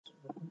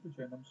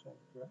Jainam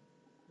Software.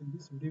 In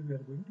this video, we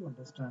are going to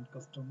understand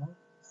customer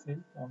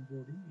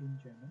self-onboarding in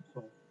Jainam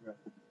Software.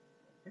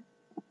 Okay,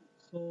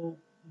 so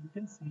you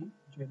can see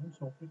Jainam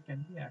Software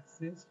can be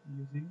accessed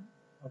using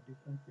a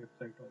different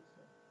website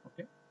also.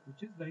 Okay,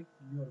 which is like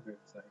your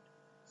website.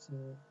 So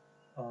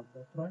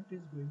the front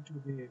is going to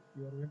be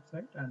your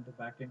website, and the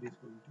back end is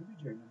going to be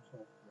Jainam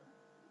Software.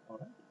 All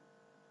right.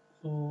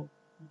 So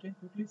you can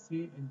quickly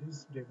see in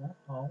this demo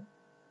how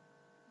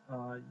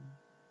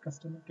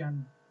customer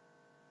can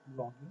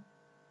log in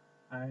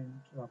and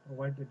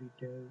provide the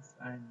details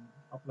and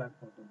apply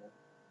for the loan.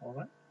 All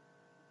right,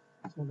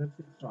 so let's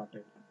get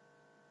started.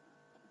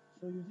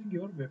 So using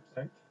your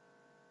website,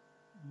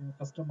 your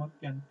customer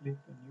can click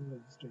a new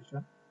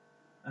registration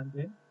and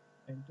then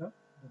enter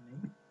the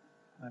name.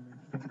 I'm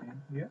entering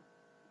name here,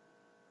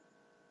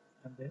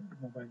 and then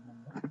mobile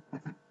number.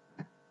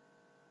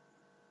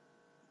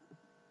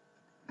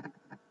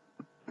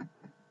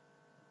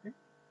 Okay,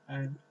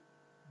 and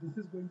this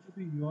is going to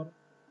be your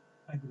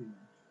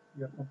agreement,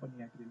 your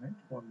company agreement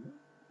for your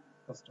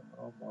customer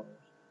or borrower.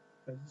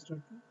 Register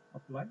to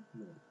apply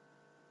loan.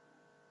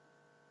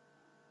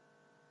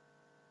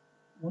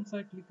 Once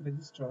I click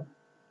register,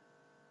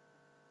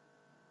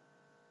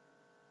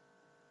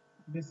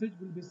 message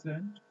will be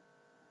sent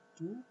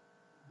to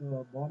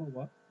the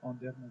borrower on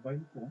their mobile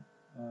phone,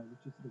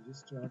 which is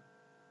registered.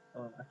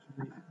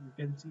 Actually, you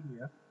can see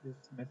here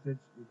this message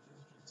is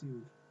just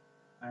received,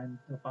 and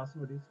the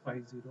password is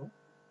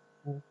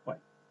 5045.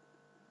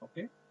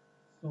 Okay,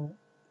 so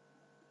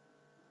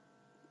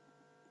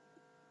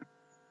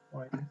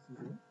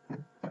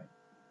 5045.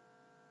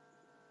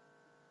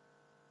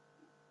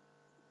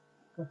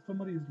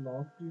 Customer is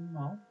logged in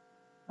now,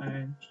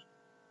 and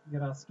we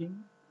are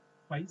asking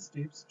 5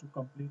 steps to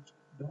complete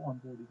the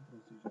onboarding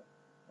procedure.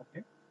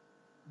 Okay,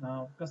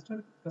 now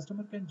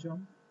customer can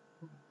jump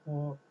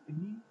for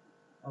any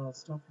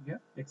stuff here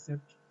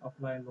except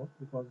apply loan,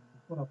 because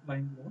before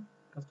applying loan,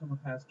 customer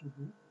has to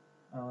do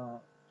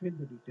fill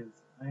the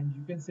details, and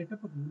you can set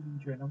up a rule in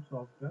Jainam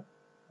Software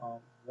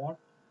what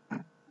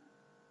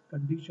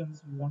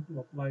conditions you want to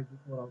apply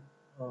before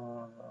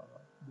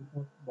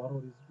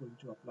borrower is going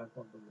to apply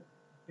for the loan.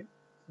 Okay,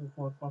 so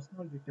for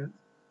personal details,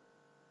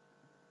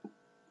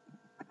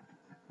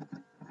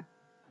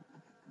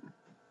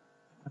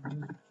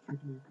 I'm just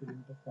quickly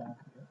filling the form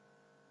here.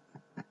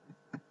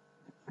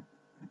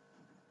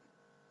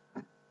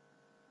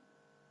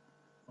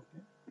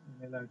 Okay,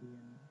 email ID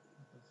and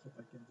other stuff I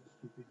can just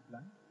keep it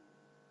blank,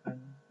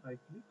 and I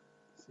click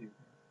save here.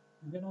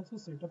 You can also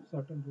set up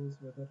certain rules,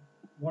 whether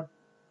what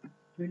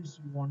fields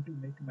you want to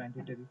make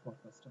mandatory for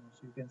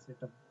customers. You can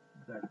set up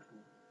that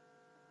rule.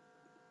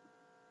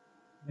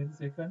 Then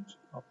second,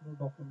 upload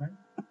document.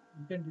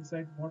 You can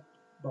decide what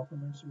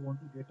documents you want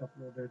to get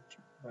uploaded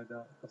by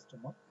the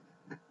customer.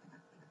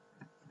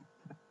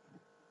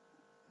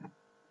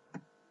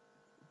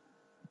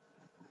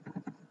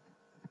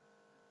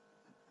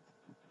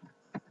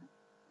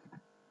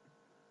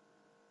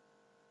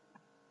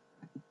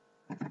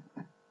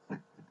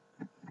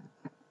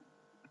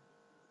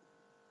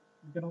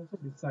 You can also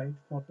decide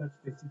for that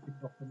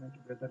specific document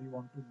whether you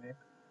want to make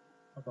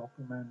a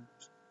document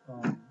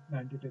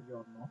mandatory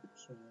or not.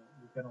 So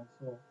you can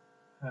also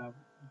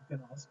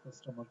ask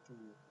customer to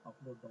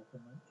upload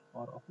document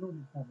or upload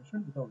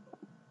information without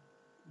document.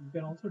 You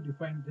can also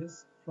define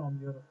this from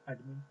your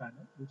admin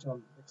panel, which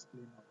I'll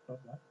explain after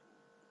that,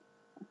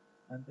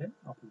 and then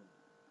upload.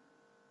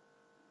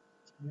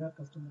 Here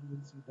customer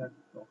will see that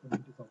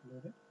document is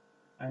uploaded,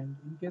 and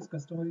in case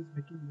customer is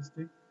making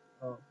mistake,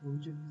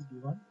 provision is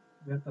given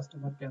where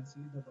customer can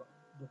see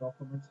the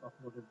documents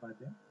uploaded by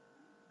them,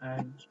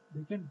 and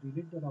they can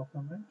delete the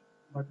document,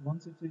 but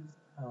once it is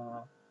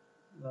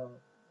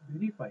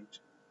verified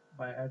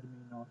by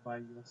admin or by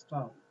your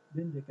staff,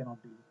 then they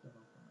cannot delete the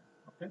document.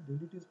 Okay,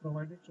 delete is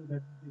provided so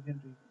that they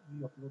can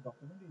re-upload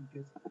document in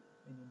case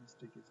any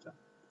mistake is done.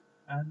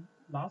 And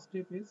last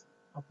step is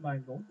apply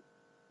loan.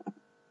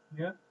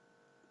 Here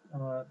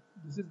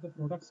this is the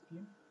product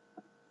scheme.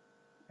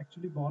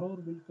 Actually, borrower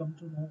will come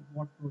to know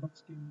what product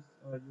schemes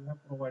you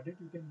have provided.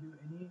 You can give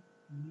any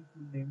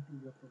meaningful name to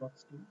your product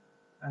scheme,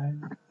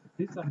 and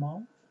this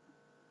amount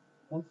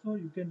also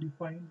you can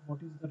define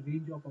what is the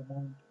range of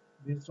amount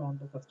based on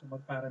the customer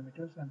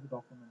parameters and the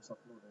documents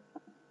uploaded.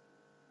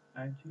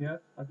 And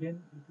here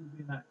again it will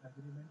be an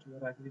agreement,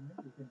 your agreement.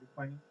 You can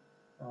define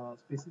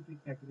specific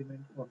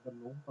agreement for the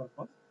loan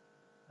purpose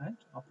and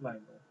apply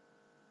loan.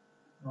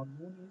 Now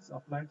loan is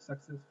applied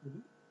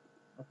successfully.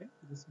 Okay,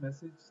 this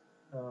message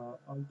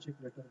I'll check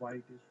later why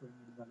it is showing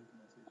invalid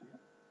message here.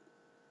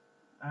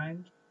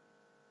 And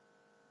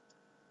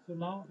so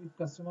now if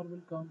customer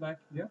will come back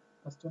here,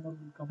 customer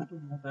will come to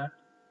know that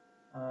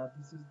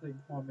this is the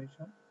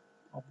information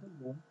of the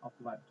loan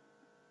applied.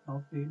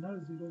 Now tenor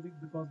 0 week,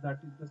 because that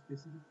is the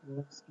specific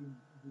product scheme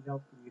we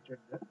have created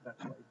there.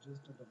 That's why it's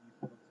just a dummy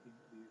product scheme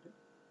created.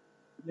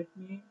 Let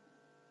me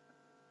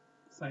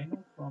sign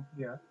out from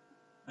here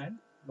and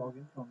log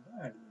in from the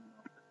admin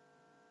now.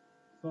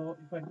 So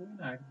if I go in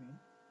admin,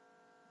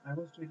 I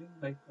was telling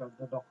like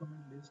the document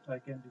list I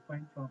can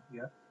define from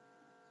here.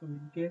 So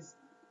in case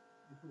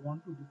if you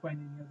want to define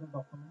any other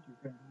document, you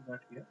can do that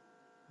here.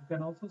 You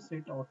can also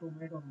set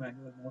automate or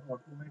manual mode.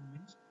 Automate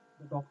means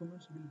the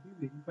documents will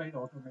be verified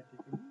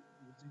automatically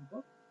using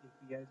the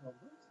APIs of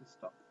the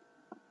system.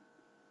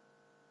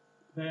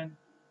 Then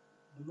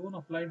the loan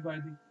applied by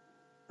the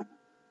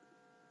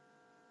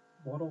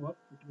borrower,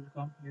 it will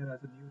come here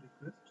as a new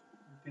request.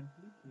 You can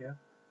click here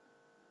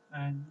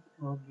and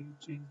probably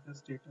change the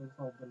status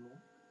of the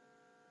loan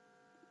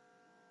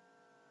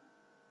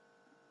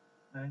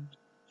and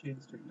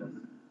change status.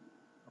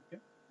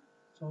 Okay,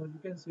 so you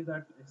can see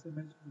that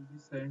SMS will be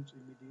sent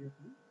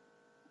immediately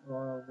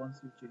once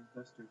you change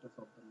the status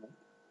of the loan.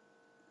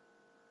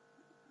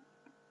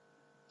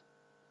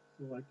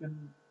 So I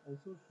can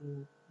also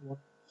show what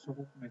sort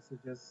of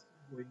messages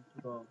going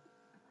to the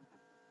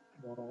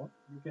borrower.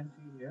 You can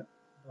see here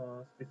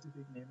the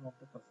specific name of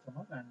the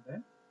customer and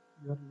then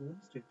your loan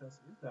status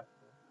is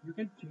approved. You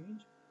can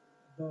change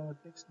the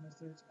text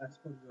message as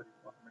per your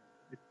requirement.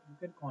 You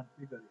can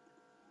configure it.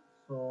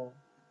 So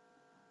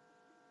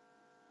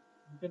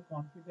you can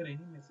configure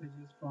any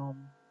messages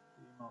from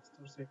the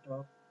master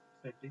setup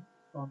setting.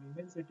 From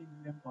email setting,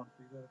 you can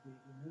configure the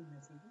email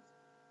messages,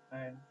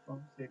 and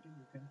from setting,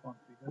 you can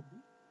configure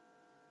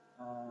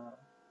the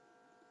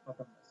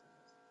other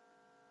messages.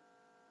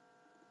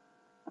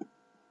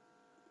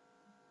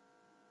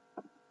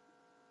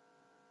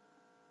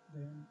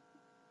 Then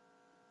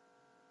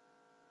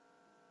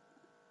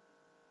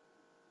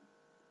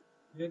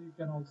here you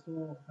can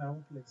also have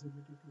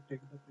flexibility to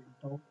take the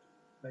printout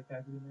like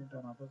agreement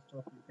and other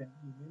stuff. You can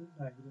email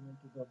the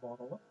agreement to the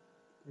borrower.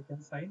 They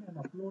can sign and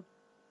upload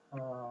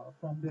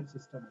from their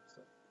system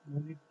itself. No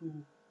need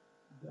to,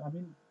 I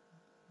mean,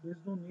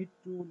 there's no need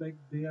to like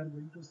they are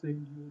going to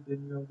send you,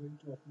 then you are going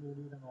to upload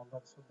it and all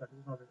that stuff. That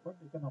is not required.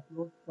 They can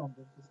upload from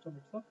their system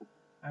itself,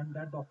 and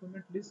that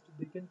document list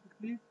they can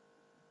quickly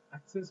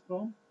access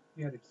from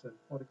here itself.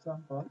 For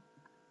example,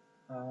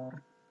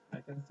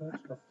 I can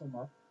search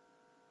customer.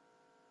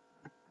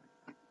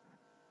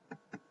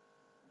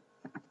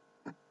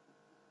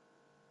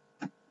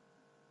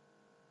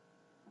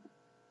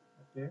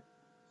 Okay,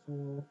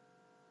 so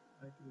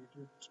I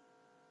created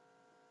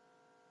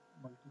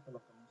multiple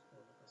accounts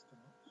for the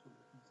customer. So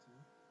let me see.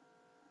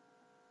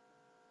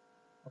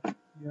 Okay,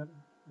 here,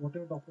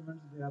 whatever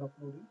documents they are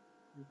uploading,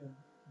 you can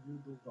view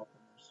those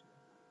documents here.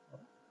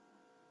 Alright.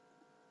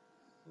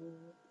 So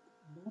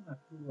loan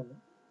approval.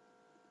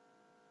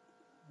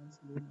 Once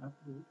loan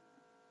approved,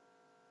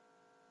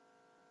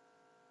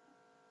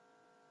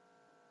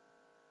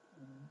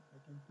 I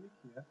can click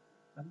here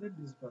and then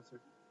disburse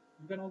it.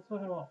 You can also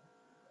have an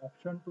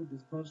option to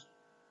disburse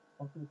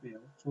auto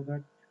payout, so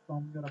that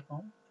from your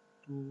account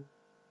to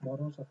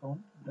borrower's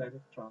account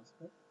direct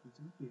transfer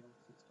using payout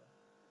system.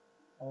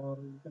 Or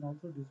you can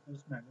also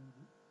disburse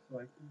manually. So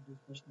I click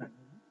disburse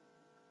manually.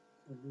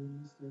 So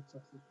loan is saved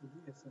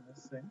successfully,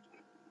 SMS sent.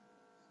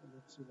 So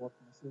let's see what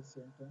message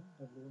sent, and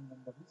the loan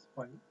number is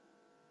 5.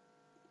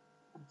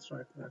 Let's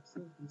try to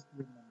access this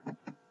loan number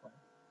 5.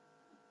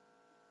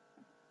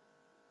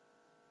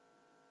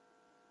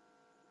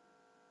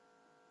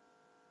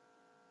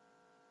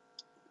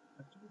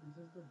 Actually, this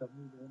is the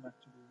dummy loan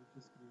actually which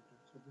is created.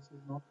 So this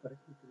is not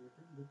correctly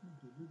created. Let me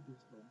delete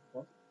this loan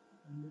first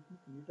and let me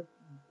create a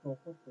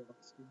proper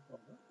product scheme for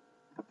the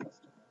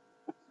customer.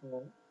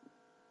 So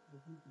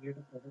let me create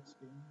a product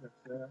scheme that's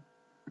where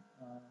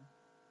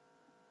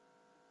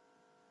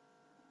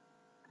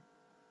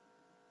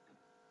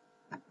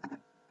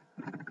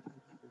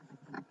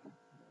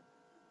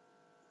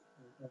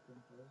rate of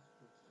interest,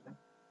 let's say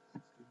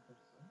 16%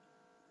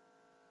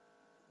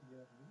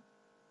 yearly,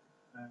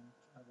 and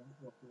I want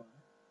to apply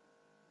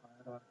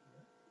IRR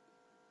here,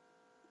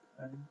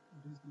 and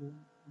this loan,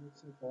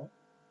 let's say for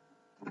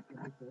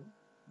 24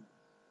 months.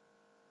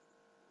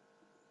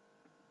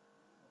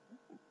 Okay,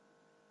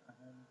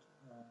 and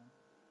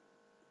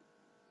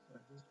so I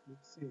just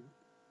click save,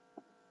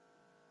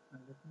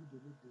 and let me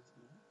delete this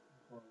loan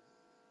because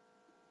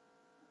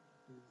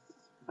it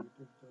is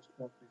created just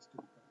for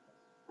testing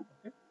purpose.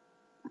 Okay,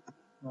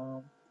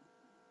 now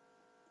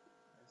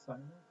I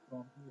sign up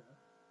from here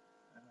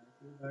and I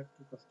go back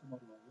to customer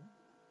login.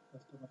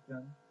 Customer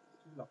can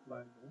still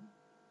apply loan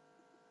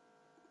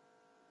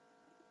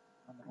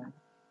amount,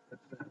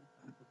 let's say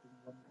I'm putting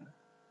 1 lakh,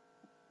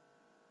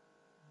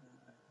 and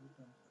I do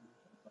terms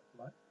conditions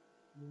apply.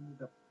 Loan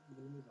is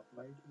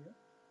applied here.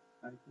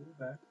 I go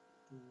back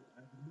to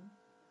admin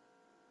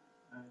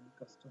and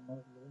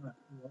customer loan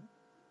approval.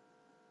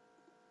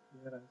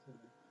 Here I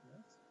select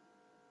yes,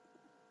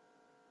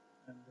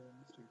 and then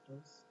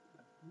status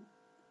approved,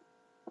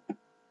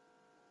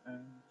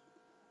 and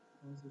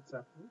once it's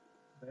approved,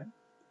 then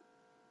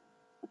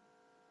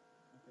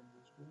I can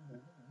just go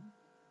ahead and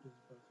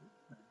disburse it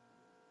manually.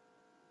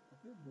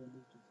 Okay, loan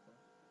is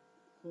disbursed.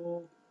 So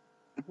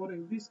for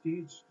every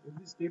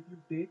step you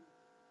take,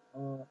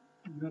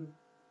 your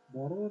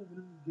borrower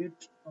will get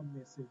a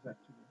message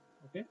actually.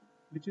 Okay,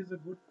 which is a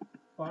good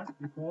part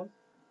because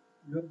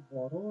your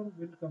borrower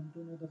will come to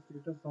know the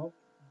status of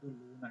the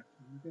loan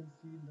actually. You can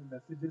see in the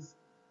messages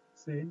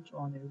sent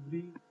on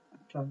every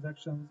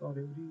transactions or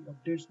every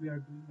updates we are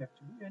doing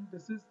actually, and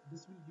this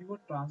will give a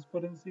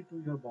transparency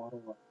to your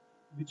borrower,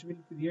 which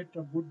will create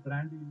a good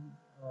brand in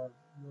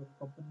your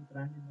company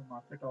brand in the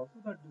market also,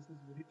 that this is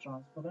very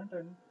transparent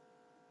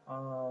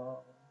uh,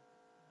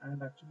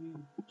 and actually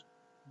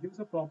gives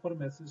a proper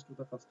message to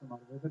the customer,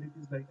 whether it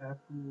is like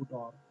approved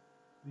or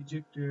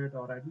rejected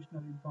or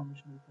additional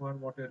information required,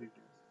 whatever it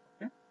is.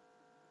 Okay,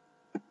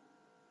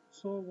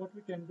 so what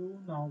we can do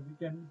now, we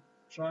can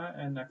try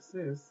and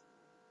access.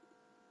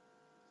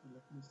 So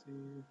let me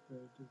see if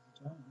it is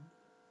done.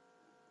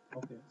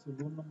 Okay, so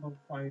loan number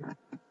 5.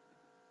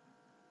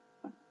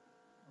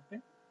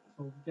 Okay,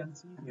 so we can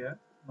see here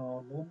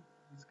now loan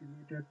is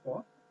created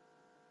for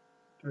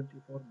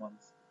 24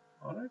 months.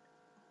 All right,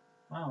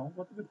 now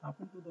what will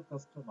happen to the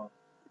customer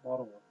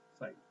borrower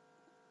side?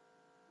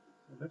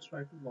 So let's try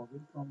to log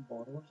in from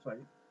borrower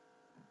side,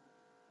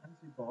 and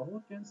the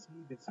borrower can see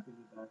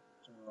basically that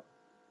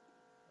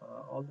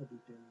all the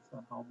details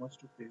on how much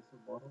to pay. So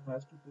borrower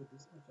has to pay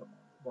this much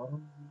amount. Borrower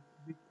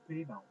will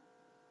pay now.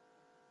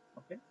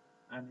 Okay,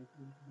 and it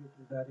will get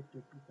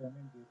redirected to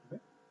payment gateway,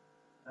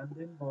 and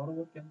then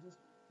borrower can just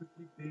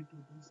quickly pay to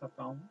this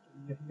account.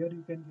 Here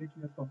you can get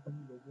your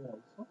company logo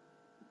also,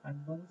 and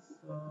once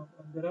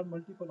there are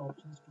multiple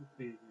options to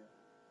pay here.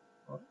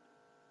 All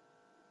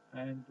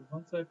right, and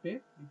once I pay,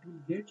 it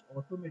will get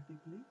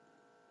automatically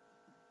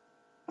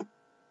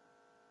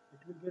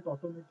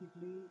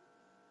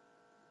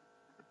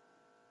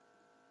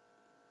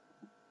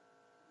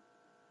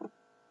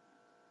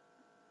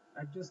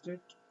adjusted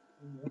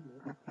in your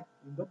loan account,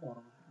 in the borrower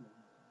loan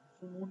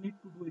account. So no need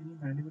to do any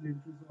manual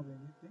entries or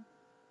anything.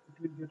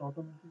 It will get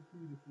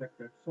automatically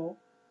reflected. So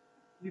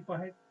if I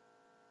had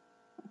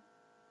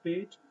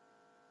paid,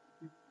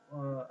 if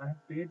I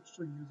have paid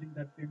so using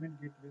that payment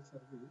gateway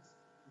service,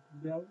 it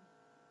will have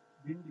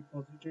been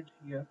deposited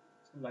here.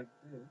 So like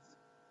this,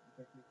 if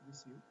I click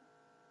receive,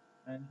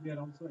 and here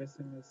also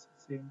SMS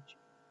sent.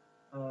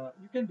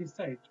 You can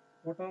decide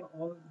what are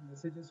all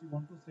messages you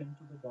want to send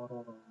to the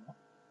borrower or not.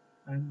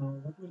 And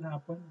what will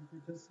happen if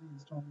you just see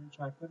installment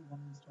tracker, one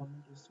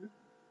installment received,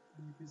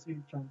 and if you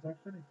see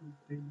transaction, it will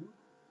tell you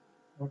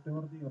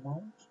whatever the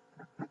amount,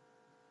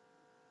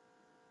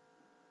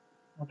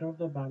 whatever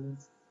the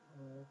balance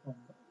from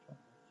the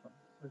transaction.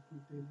 So it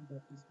will tell you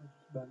that this much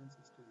balance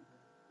is still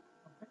there.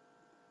 Okay.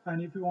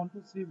 And if you want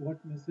to see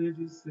what message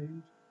is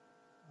sent,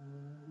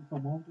 if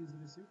amount is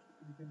received,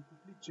 you can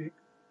quickly check.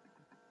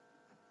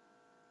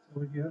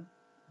 So here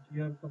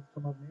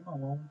customer name,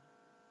 amount,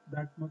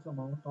 that much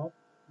amount of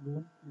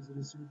loan is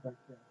received by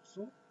cash.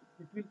 So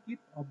it will keep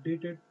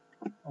updated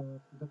to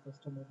the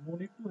customer. No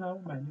need to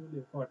have manual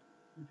effort.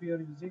 If you are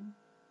using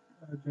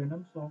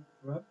Jainam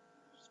software,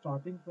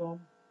 starting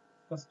from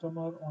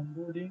customer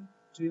onboarding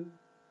till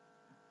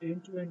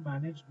end-to-end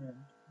management,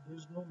 there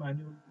is no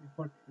manual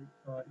effort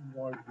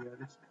involved here.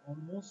 It's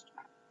almost,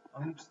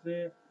 I would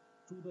say,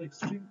 to the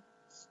extreme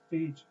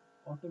stage,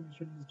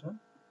 automation is done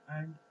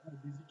and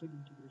digital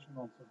integration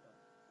also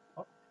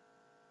done.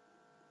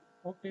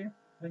 Okay,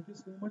 thank you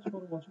so much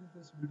for watching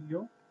this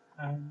video,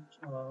 and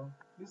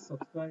please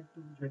subscribe to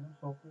Jainam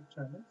Software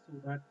channel so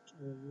that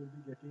you will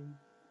be getting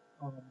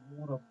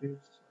more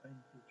updates in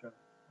future.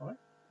 All right,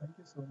 thank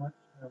you so much.